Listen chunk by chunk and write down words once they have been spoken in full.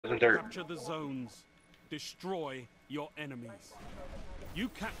Capture the zones. Destroy your enemies. You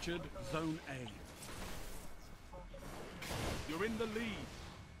captured Zone A. You're in the lead.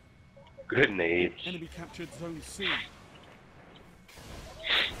 Good nades. Enemy captured Zone C.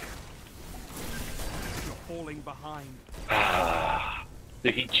 You're falling behind.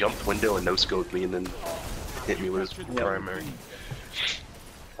 Dude, he jumped window and no-scoped me and then hit me with his primary.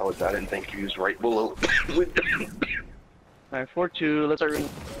 I didn't think he was right below. Alright, 4-2, let's start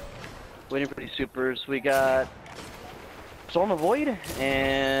waiting for these supers. We got Storm of Void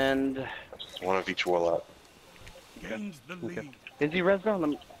and... Just one of each warlock. Gains the lead. Okay. Is he res down? Let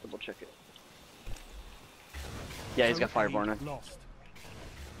me double check it. Yeah, he's got Fireborn on. Lost.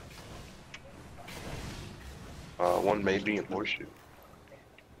 One may be in horseshoe.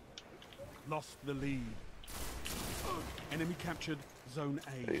 Lost the lead. Enemy captured Zone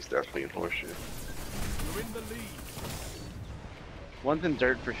A. He's definitely in horseshoe. You're in the lead. One's in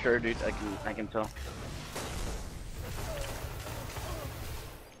dirt for sure, dude. I can tell.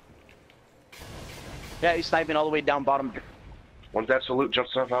 Yeah, he's sniping all the way down bottom. One's absolute,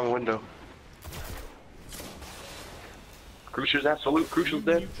 jumps off out the window. Crucial's absolute, Crucial's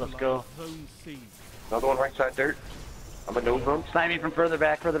dead. Let's go. Zone C. Another one right side dirt. I'm a nose him. Sniping from further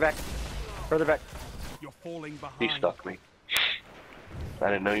back, further back, further back. You're falling behind. He stuck me.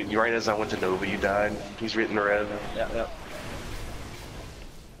 I didn't know you. Right as I went to Nova, you died. He's written the res. Yeah.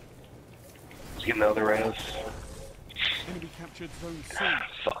 Let's get another res. Enemy captured Zone C.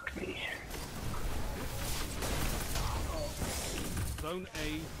 Fuck me. Zone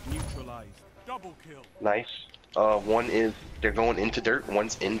A neutralized. Double kill. Nice. One is, they're going into dirt,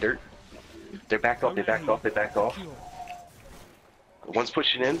 one's in dirt. They're backed off, they backed off, they backed off. One's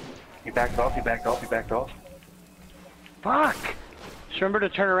pushing in. He backed off, he backed off, he backed off. Fuck! Just remember to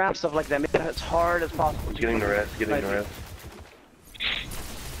turn around, stuff like that. Make it as hard as possible. He's getting the res, getting the res.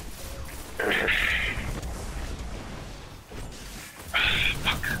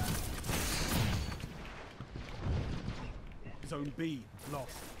 Fuck. Zone B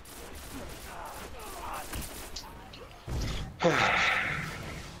lost.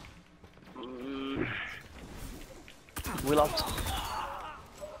 We lost.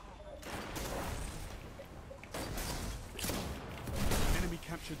 Enemy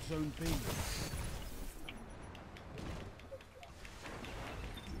captured Zone B.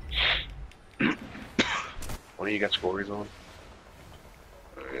 One of you got scores on?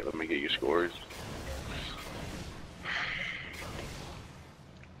 Alright, let me get you scores.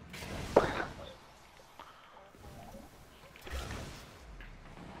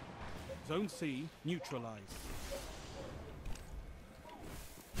 Zone C neutralized.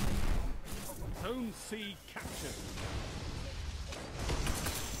 Zone C captured.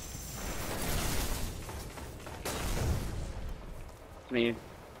 It's me.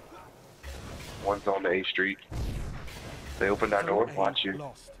 One's on the A street. They opened that door, watch you.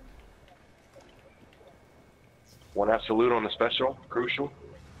 Lost. One absolute on the special, Crucial.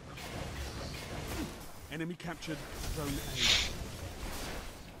 Enemy captured Zone A.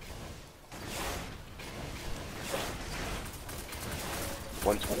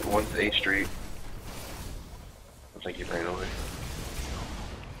 One's A street. I think he ran away.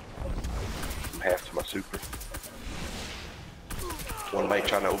 I'm half to my super. One mate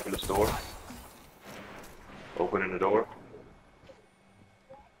trying to open this door. Opening the door.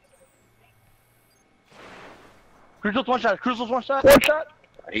 Crucial's one shot. Crucial's one shot. One shot.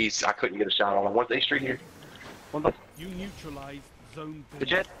 I couldn't get a shot on him. One's A street here. You neutralized Zone B.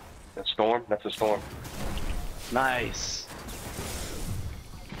 Legit. That's Storm. That's a Storm. Nice.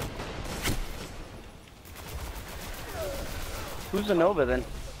 Who's the Nova then?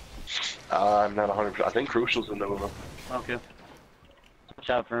 I'm not 100%. I think Crucial's a Nova. Okay. Watch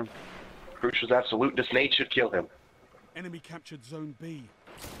out for him. Crucial's absolute. This nade should kill him. Enemy captured Zone B.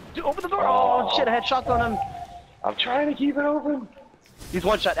 Dude, open the door! Oh shit, I had shots on him. I'm trying to keep it open. He's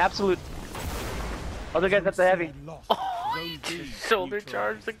one shot, absolute. Other guys at the heavy. Lost. Oh, Zone B shoulder neutralized.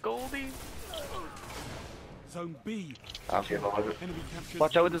 charge the Goldie. Zone B. I'll get on it. Enemy captured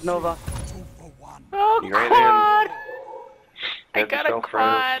Watch out with this Nova. 2 for 1. Oh, You ran quad! I Have got a yourself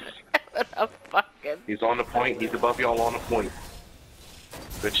quad. A fucking. He's on the point. He's above y'all on the point.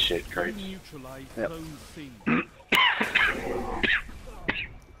 Good shit, You Craig. neutralized Yep. Zone C.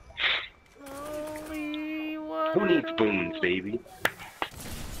 Holy what? Who needs boons, baby?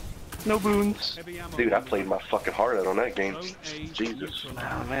 No boons. Heavy ammo. Dude, I played my fucking heart out on that game. Zone A Jesus. neutralized.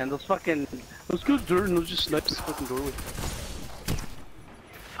 Oh man, those good dirt and those just sniped this fucking doorway.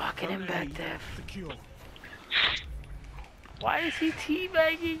 Fucking him back there. Secure. Why is he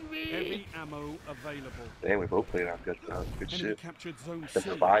teabagging me? Heavy ammo available. Damn, we both played on good Enemy shit. captured zone That's C.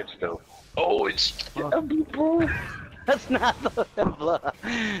 the vibes though. Oh, it's bro. That's not the Embla.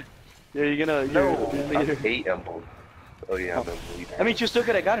 Yeah, you're gonna. No, you're I leader. hate Emblem. Oh yeah, I'm leader. I mean, she still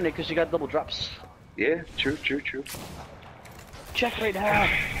could have gotten it because she got double drops. Yeah, true. Check right now.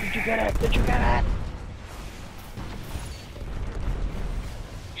 Did you get it? Did you get it?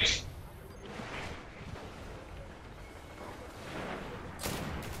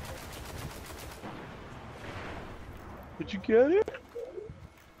 Did you get it?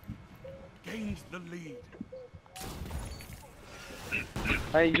 Gains the lead.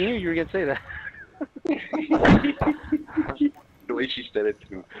 I knew you were gonna say that. The way she said it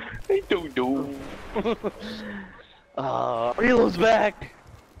too. I don't know. Reload's back.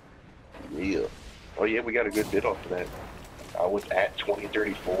 Yeah. Oh yeah, we got a good bid off of that. I was at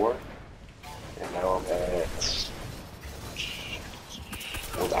 2034, and now I'm at,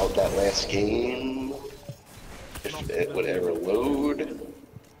 without that last game, if it would ever load,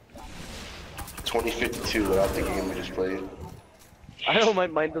 2052 without the game we just played. I know my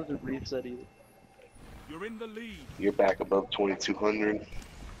mind doesn't reset either. You're in the lead. You're back above 2200.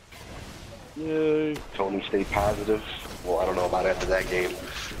 Yay. Tony, stay positive. Well, I don't know about after that game.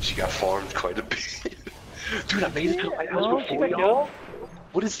 She got farmed quite a bit. Dude, I made it to the White House before y'all.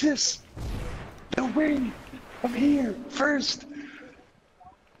 What is this? No way! I'm here! First!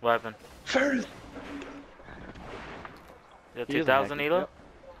 What happened? First! You got He is 2,000 hacking, elo?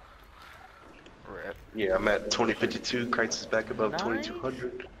 Rip. Yeah, I'm at 2052. Crisis back above Nice.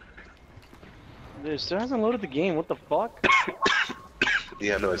 2200. Dude, it still hasn't loaded the game. What the fuck?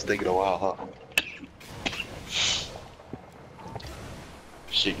 Yeah, I know, it's taking a while, huh?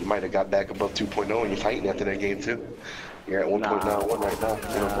 Shit, you might have got back above 2.0 and you're fighting after that game too. You're at 1.91 right now.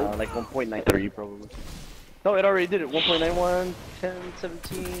 You know, Like 1.93 probably. No, it already did it. 1.91, 10,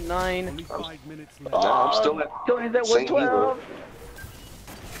 17, 9. Only 5 minutes left. nah, I'm still at Going at same 112. elo.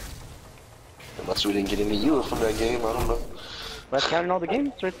 Unless we didn't get any Eula from that game, I don't know. That's counting all the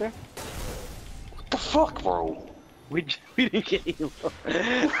games right there. What the fuck, bro? We didn't get you.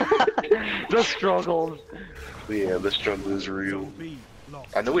 The struggles. Yeah, the struggle is real. Zone B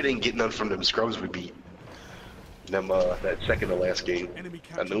lost. I know we didn't get none from them scrubs we beat. Them, that second to last game. Enemy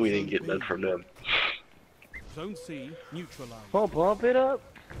I know we didn't captured get none zone from them. B. Zone C neutralized. Pump it up.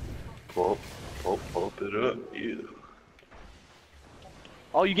 Pump it up, yeah.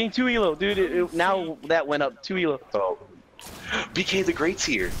 Oh, you gained 2 elo, dude. Now that went up 2 elo. Oh. BK the Great's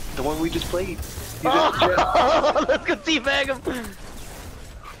here. The one we just played. Oh, let's go teabag him.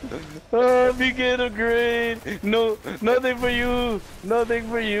 Oh, BK the Great. No, nothing for you. Nothing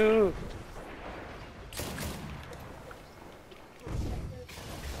for you.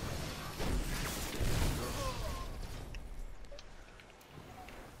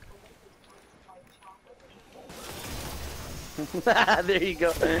 There you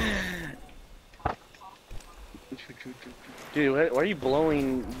go. Dude, why are you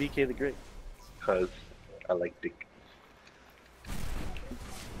blowing BK the Great? Cause I like dick.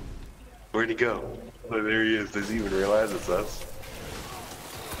 Where'd he go? Oh, there he is. Does he even realize it's us?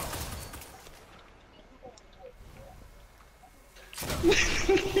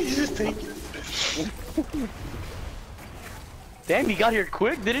 He's just taking it. Damn, he got here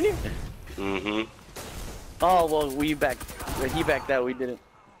quick, didn't he? Mm-hmm. Oh, well, he backed out, we didn't.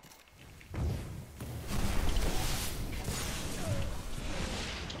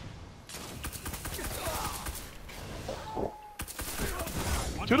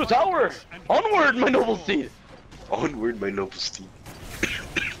 To the tower! Onward, my noble steed! Onward, my noble steed.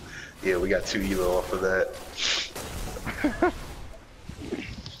 Yeah, we got 2 elo off of that.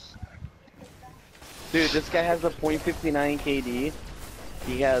 Dude, this guy has a .59 KD.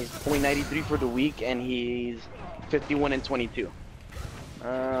 He has .93 for the week, and he's 51 and 22.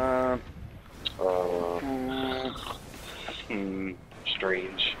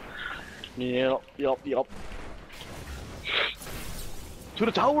 Strange. Yep. To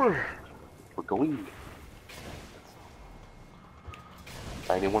the tower! We're going.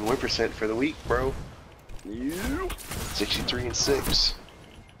 91 win percent for the week, bro. Yep. 63 and 6.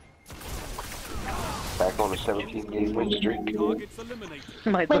 Back on a 17-game win streak. Targets eliminated.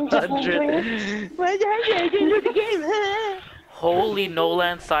 My 100. My 100 into the game. Holy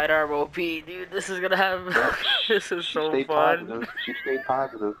Nolan Sidearm OP, dude. This is gonna have. This is so Stay fun. positive. She stayed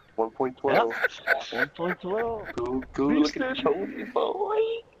positive. 1.12. Yep. 1.12. Cool. Look at Tony, boy.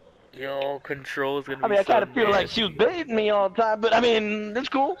 Yo, control's gonna be I mean, I kind of so feel like she was baiting me all the time, but I mean, it's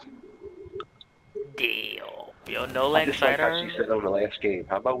cool. Deal. Yo, no I length just like how sidearm. she said on the last game,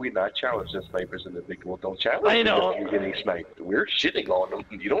 how about we not challenge the snipers in the big one? Don't challenge I know. them if you're getting sniped. We're shitting on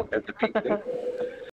them. You don't have to beat them.